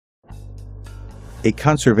A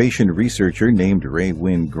conservation researcher named Rae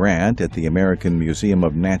Wynn-Grant at the American Museum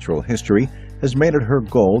of Natural History has made it her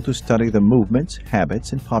goal to study the movements,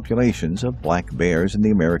 habits, and populations of black bears in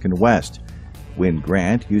the American West.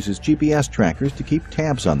 Wynn-Grant uses GPS trackers to keep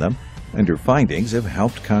tabs on them, and her findings have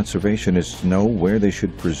helped conservationists know where they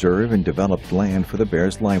should preserve and develop land for the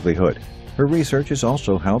bear's livelihood. Her research has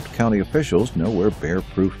also helped county officials know where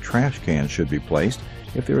bear-proof trash cans should be placed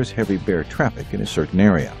if there is heavy bear traffic in a certain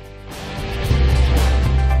area.